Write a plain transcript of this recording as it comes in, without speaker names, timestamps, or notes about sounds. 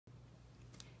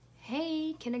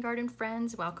Hi, kindergarten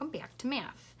friends, welcome back to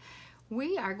math.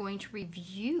 We are going to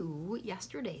review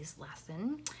yesterday's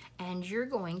lesson and you're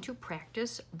going to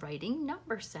practice writing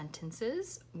number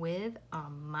sentences with a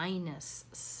minus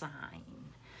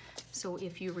sign. So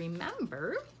if you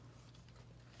remember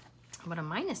what a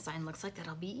minus sign looks like,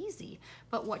 that'll be easy.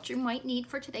 But what you might need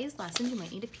for today's lesson, you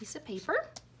might need a piece of paper,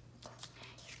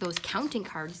 those counting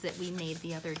cards that we made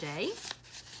the other day,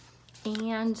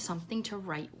 and something to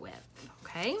write with,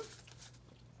 okay?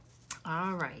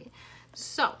 All right,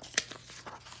 so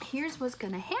here's what's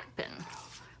gonna happen.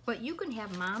 What you can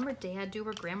have mom or dad do,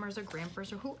 or grandmas or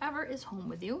grandpas, or whoever is home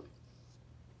with you,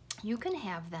 you can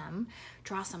have them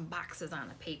draw some boxes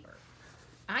on a paper.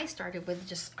 I started with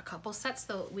just a couple sets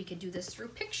so we could do this through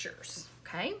pictures,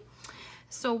 okay?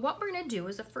 So what we're gonna do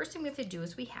is, the first thing we have to do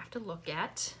is we have to look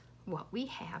at what we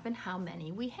have and how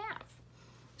many we have.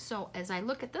 So as I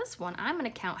look at this one, I'm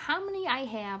gonna count how many I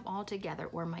have all together,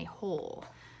 or my whole.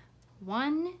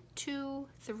 1, 2,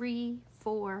 3,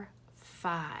 4,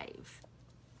 5.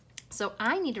 So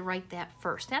I need to write that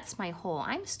first. That's my whole.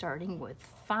 I'm starting with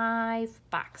 5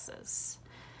 boxes.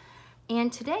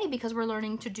 And today, because we're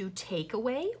learning to do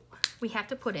takeaway, we have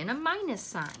to put in a minus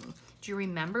sign. Do you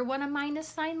remember what a minus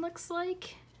sign looks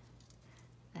like?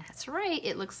 That's right,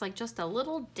 it looks like just a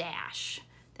little dash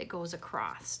that goes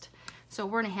across. So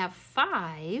we're gonna have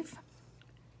 5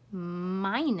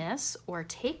 minus, or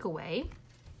take away,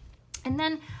 and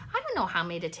then I don't know how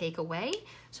many to take away,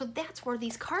 so that's where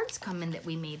these cards come in that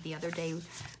we made the other day.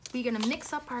 We're gonna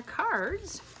mix up our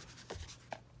cards,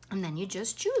 and then you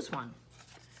just choose one.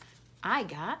 I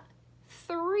got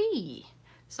 3,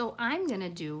 so I'm gonna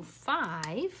do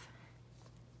 5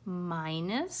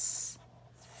 minus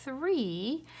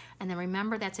 3, and then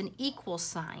remember that's an equal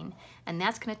sign, and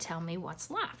that's gonna tell me what's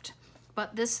left.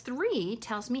 But this 3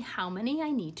 tells me how many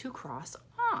I need to cross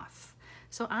off.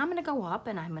 So I'm gonna go up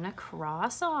and I'm gonna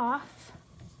cross off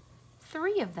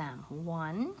 3 of them.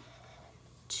 1,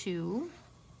 2,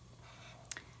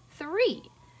 3.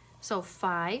 So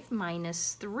 5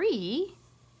 minus 3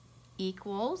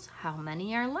 equals how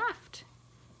many are left?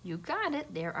 You got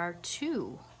it, there are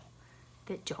 2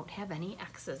 that don't have any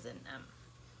X's in them.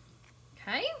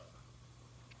 Okay?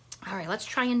 All right, let's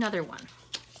try another one.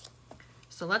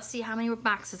 So let's see how many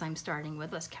boxes I'm starting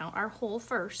with. Let's count our whole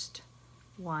first.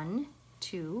 1,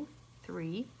 2,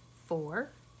 3, 4,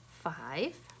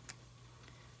 5.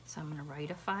 So I'm gonna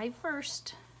write a 5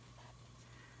 first.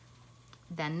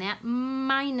 Then that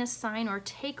minus sign, or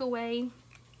take away.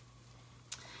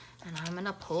 And I'm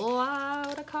gonna pull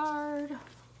out a card.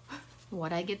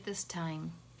 What'd I get this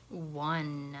time?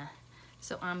 1.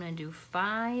 So I'm gonna do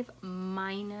 5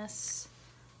 minus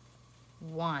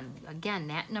 1. Again,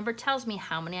 that number tells me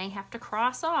how many I have to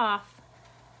cross off.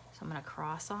 So I'm gonna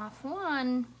cross off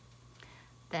 1.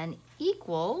 Then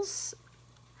equals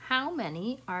how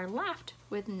many are left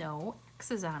with no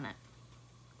X's on it.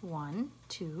 1,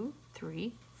 2,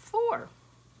 3, 4.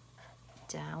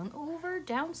 Down, over,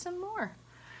 down some more.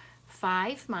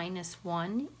 5 minus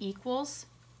 1 equals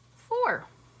 4.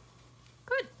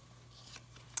 Good.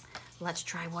 Let's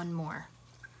try one more.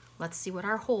 Let's see what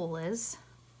our whole is.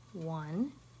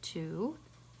 1, 2,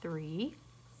 3,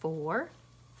 4,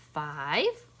 5.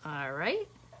 All right.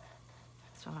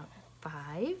 So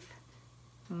 5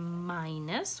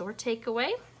 minus, or take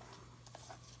away.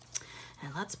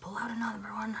 And let's pull out another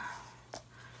one.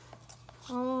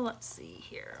 Oh, let's see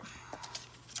here.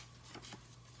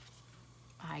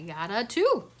 I got a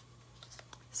 2.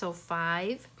 So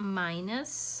 5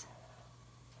 minus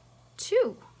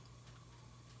 2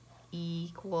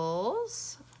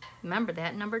 equals, remember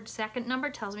that number, second number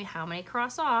tells me how many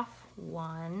cross off.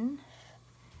 1,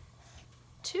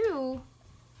 2.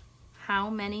 How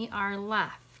many are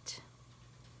left?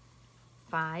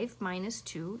 5 minus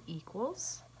 2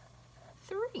 equals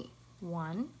 3.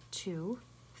 1, 2,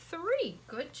 3.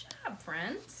 Good job,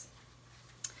 friends.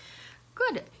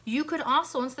 Good. You could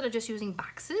also, instead of just using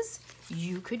boxes,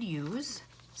 you could use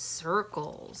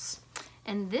circles.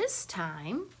 And this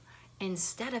time,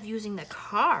 instead of using the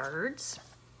cards,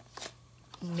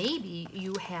 maybe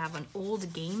you have an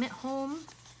old game at home,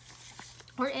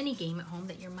 or any game at home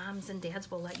that your moms and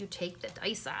dads will let you take the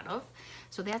dice out of.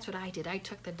 So that's what I did. I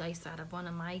took the dice out of one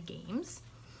of my games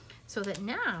so that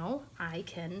now I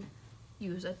can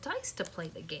use a dice to play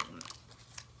the game.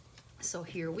 So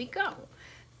here we go.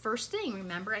 First thing,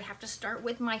 remember, I have to start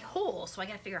with my whole. So I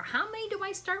gotta figure out how many do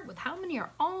I start with? How many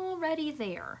are already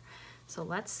there? So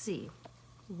let's see.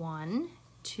 1,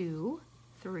 2,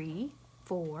 3,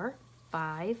 4,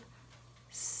 5,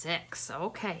 6.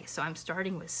 Okay, so I'm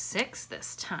starting with 6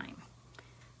 this time.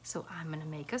 So I'm gonna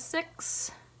make a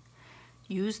 6.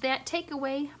 use that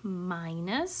takeaway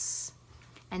minus,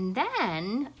 and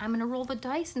then I'm going to roll the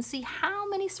dice and see how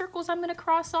many circles I'm going to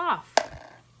cross off.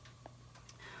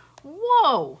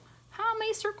 Whoa! How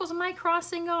many circles am I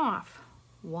crossing off?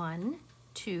 1,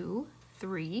 2,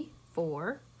 3,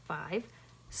 4, 5,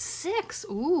 6.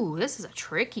 Ooh, this is a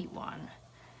tricky one.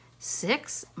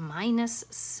 6 minus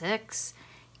 6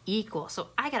 equals. So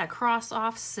I got to cross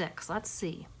off 6. Let's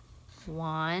see.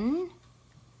 1,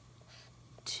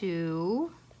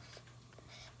 2,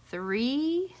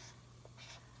 3,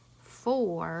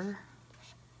 4,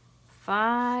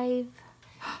 5,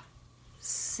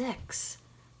 6.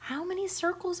 How many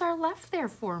circles are left there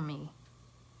for me?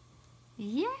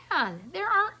 Yeah, there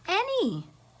aren't any.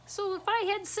 So if I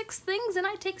had 6 things and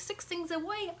I take 6 things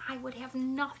away, I would have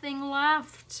nothing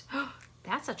left.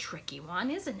 That's a tricky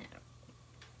one, isn't it?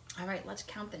 All right, let's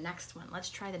count the next one. Let's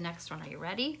try the next one. Are you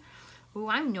ready? Ooh,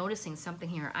 I'm noticing something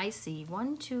here. I see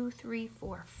 1, 2, 3,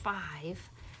 4, 5.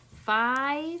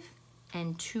 5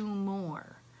 and 2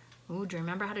 more. Ooh, do you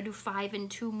remember how to do 5 and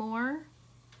 2 more?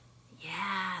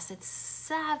 Yes, it's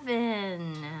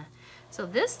 7. So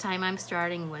this time I'm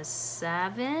starting with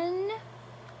 7,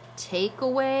 take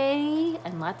away,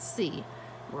 and let's see,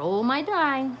 roll my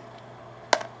die.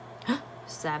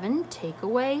 7, take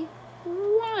away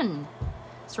 1.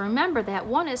 So remember that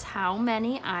 1 is how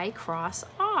many I cross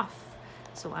off.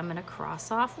 So I'm going to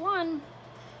cross off 1.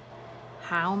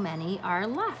 How many are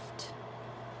left?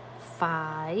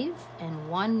 5 and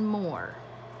 1 more.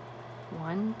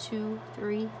 1, 2,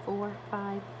 3, 4,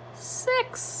 5,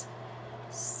 6.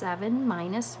 7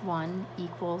 minus 1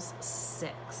 equals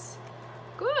 6.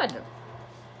 Good.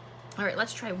 All right,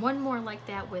 let's try one more like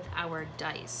that with our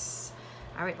dice.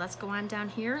 All right, let's go on down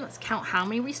here. Let's count how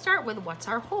many we start with. What's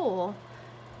our whole?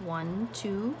 1,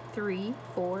 2, 3,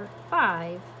 4,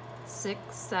 5,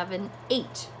 6, 7,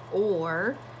 8.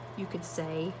 Or you could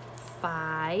say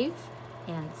 5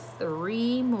 and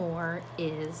 3 more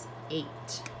is 8.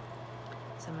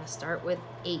 So I'm going to start with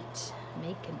 8.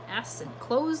 Make an S and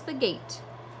close the gate.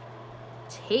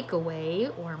 Take away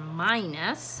or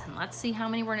minus, and let's see how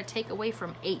many we're going to take away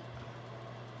from 8.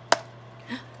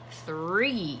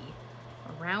 3.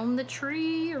 Around the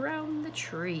tree, around the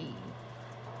tree.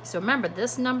 So remember,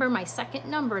 this number, my second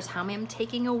number, is how many I'm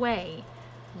taking away.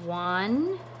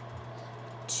 1,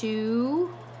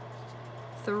 2,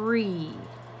 3.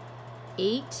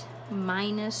 8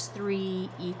 minus 3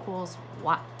 equals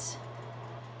what?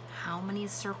 How many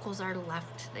circles are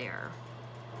left there?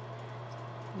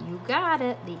 You got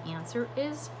it. The answer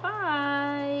is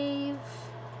 5.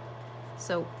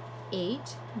 So 8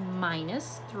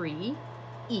 minus 3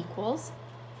 equals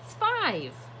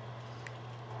 5.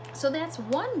 So that's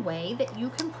one way that you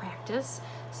can practice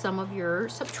some of your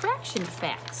subtraction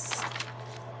facts.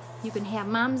 You can have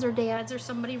moms or dads or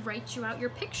somebody write you out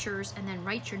your pictures and then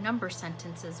write your number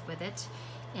sentences with it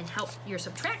and help your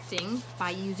subtracting by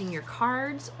using your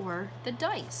cards or the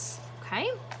dice, okay?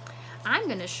 I'm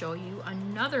gonna show you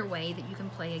another way that you can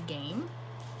play a game.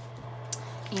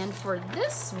 And for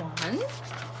this one,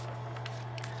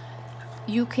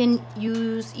 you can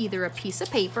use either a piece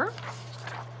of paper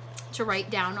to write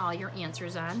down all your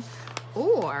answers on,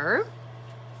 or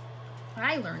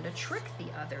I learned a trick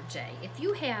the other day. If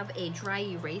you have a dry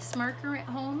erase marker at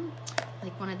home,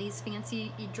 like one of these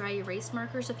fancy dry erase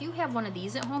markers, if you have one of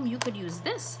these at home, you could use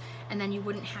this and then you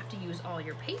wouldn't have to use all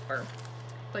your paper.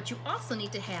 But you also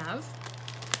need to have,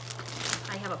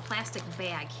 I have a plastic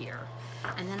bag here,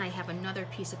 and then I have another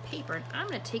piece of paper, and I'm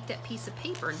gonna take that piece of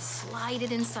paper and slide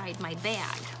it inside my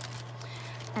bag.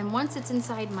 And once it's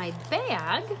inside my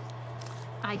bag,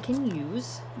 I can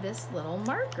use this little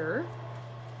marker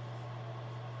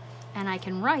and I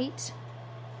can write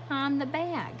on the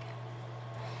bag.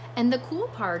 And the cool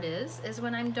part is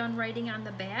when I'm done writing on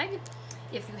the bag,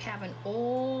 if you have an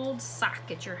old sock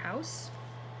at your house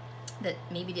that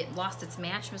maybe it lost its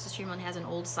match, Mrs. Sherman has an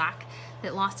old sock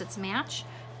that lost its match,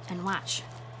 and watch,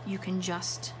 you can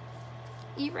just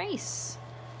erase.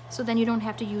 So then you don't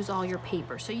have to use all your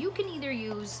paper. So you can either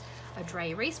use a dry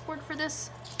erase board for this,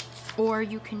 or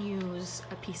you can use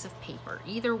a piece of paper,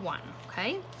 either one,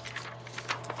 okay?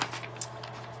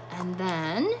 And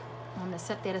then I'm gonna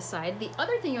set that aside. The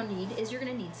other thing you'll need is you're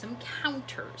gonna need some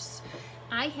counters.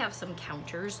 I have some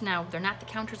counters. Now, they're not the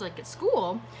counters like at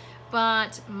school,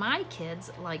 but my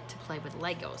kids like to play with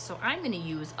Legos. So I'm gonna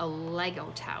use a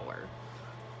Lego tower.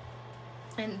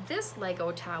 And this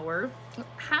Lego tower,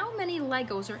 how many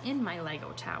Legos are in my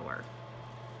Lego tower?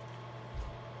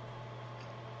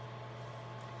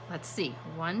 Let's see,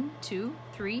 1, 2,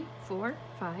 3, 4,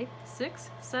 5, 6,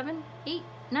 7, 8,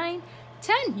 9,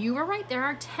 10. You were right, there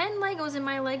are 10 Legos in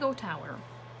my Lego tower.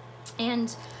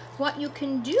 And what you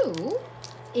can do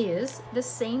is the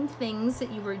same things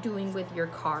that you were doing with your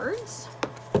cards.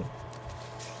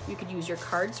 You could use your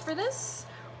cards for this,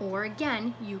 or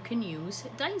again, you can use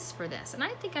dice for this. And I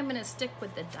think I'm gonna stick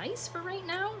with the dice for right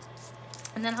now,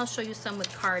 and then I'll show you some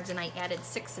with cards, and I added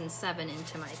 6 and 7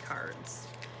 into my cards.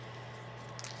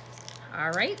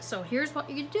 All right, so here's what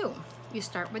you do. You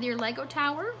start with your Lego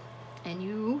tower, and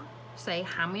you say,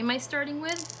 how many am I starting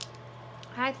with?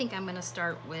 I think I'm gonna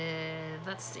start with,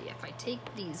 let's see, if I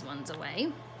take these ones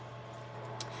away,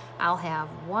 I'll have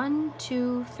 1,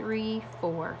 2, 3,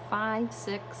 4, 5,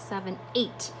 6, 7,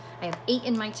 8. I have 8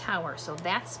 in my tower, so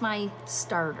that's my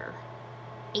starter,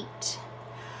 8.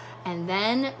 And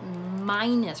then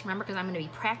minus, remember, because I'm gonna be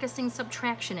practicing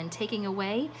subtraction and taking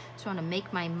away, so I'm gonna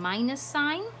make my minus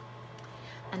sign,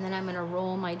 and then I'm gonna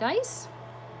roll my dice,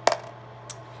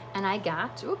 and I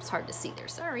got, oops, hard to see there,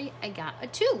 sorry, I got a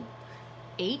 2.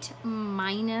 8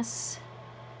 minus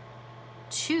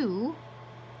 2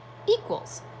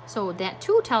 equals. So that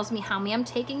 2 tells me how many I'm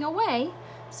taking away.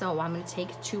 So I'm going to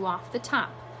take 2 off the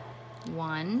top.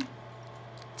 1,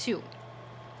 2.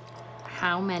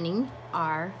 How many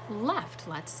are left?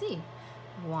 Let's see.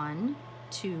 1,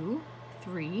 2,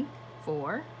 3,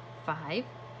 4, 5,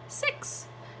 6.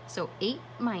 So 8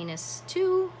 minus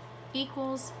 2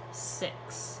 equals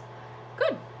 6.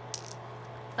 Good.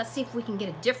 Let's see if we can get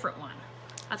a different one.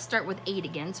 Let's start with 8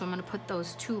 again, so I'm gonna put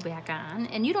those 2 back on.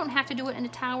 And you don't have to do it in a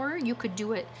tower. You could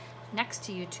do it next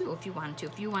to you too if you wanted to.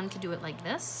 If you wanted to do it like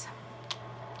this.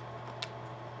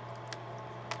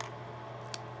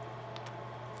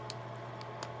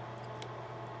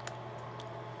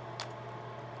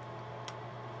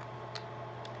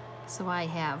 So I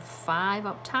have 5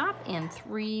 up top and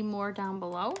 3 more down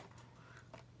below.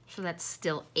 So that's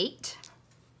still 8.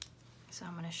 So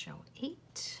I'm gonna show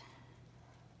 8.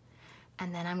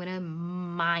 And then I'm gonna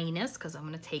minus, because I'm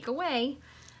gonna take away.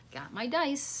 Got my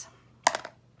dice.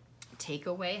 Take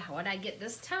away, how would I get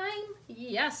this time?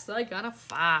 Yes, I got a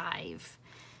 5.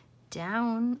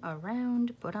 Down,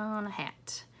 around, put on a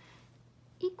hat.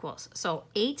 Equals, so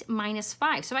 8 minus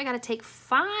 5. So I gotta take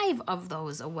 5 of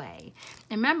those away.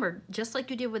 And remember, just like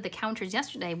you did with the counters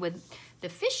yesterday, with the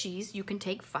fishies, you can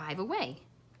take 5 away.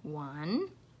 1,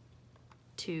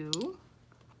 2,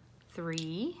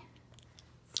 3,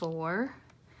 4,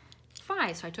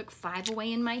 5. So I took 5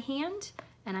 away in my hand,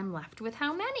 and I'm left with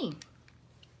how many?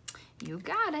 You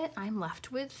got it. I'm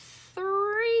left with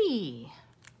 3.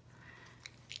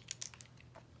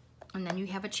 And then you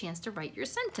have a chance to write your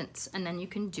sentence, and then you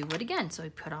can do it again. So you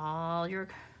put all your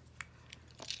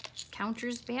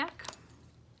counters back.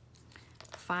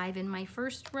 5 in my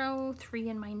first row, 3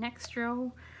 in my next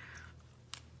row.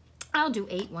 I'll do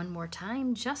 8 one more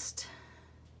time, just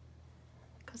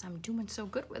because I'm doing so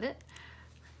good with it.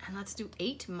 And let's do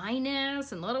 8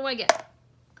 minus, and what do I get?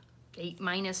 8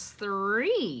 minus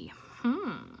 3. I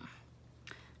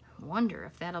wonder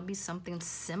if that'll be something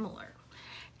similar.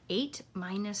 8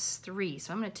 minus 3.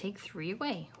 So I'm going to take 3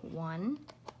 away. 1,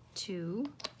 2,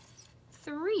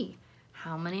 3.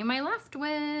 How many am I left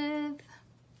with?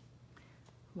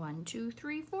 1, 2,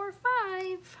 3, 4,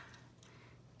 5.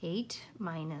 8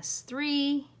 minus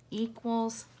 3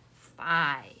 equals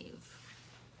 5.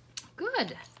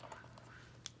 Good.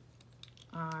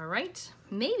 All right.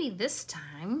 Maybe this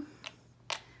time,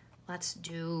 let's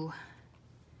do,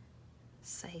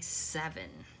 say, 7.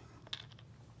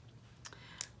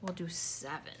 We'll do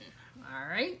 7, all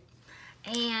right?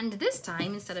 And this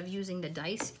time, instead of using the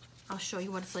dice, I'll show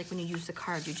you what it's like when you use the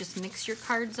cards. You just mix your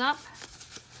cards up.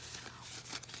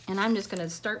 And I'm just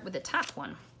gonna start with the top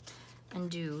one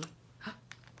and do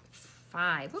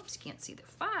 5. Whoops, can't see the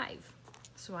 5.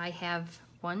 So I have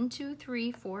 1, 2,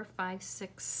 3, 4, 5,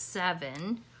 6,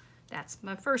 7. That's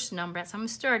my first number, that's what I'm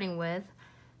starting with.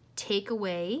 Take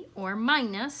away or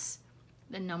minus,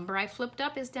 the number I flipped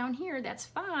up is down here, that's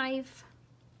 5.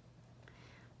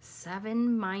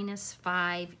 7 minus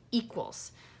 5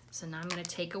 equals. So now I'm going to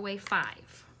take away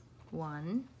 5.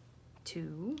 1,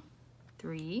 2,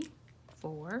 3,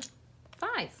 4,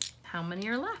 5. How many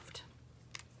are left?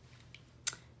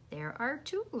 There are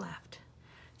 2 left.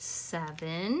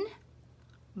 7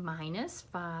 minus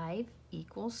 5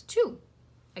 equals 2.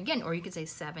 Again, or you could say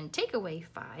 7 take away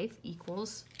 5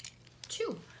 equals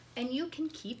 2. And you can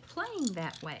keep playing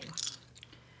that way.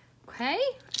 Okay,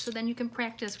 so then you can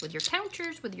practice with your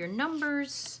counters, with your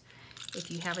numbers.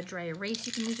 If you have a dry erase,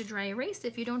 you can use a dry erase.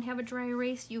 If you don't have a dry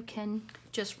erase, you can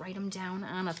just write them down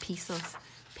on a piece of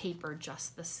paper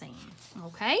just the same,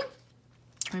 okay?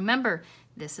 Remember,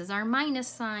 this is our minus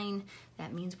sign.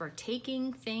 That means we're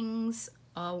taking things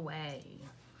away.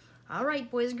 All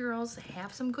right, boys and girls,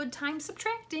 have some good time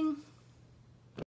subtracting.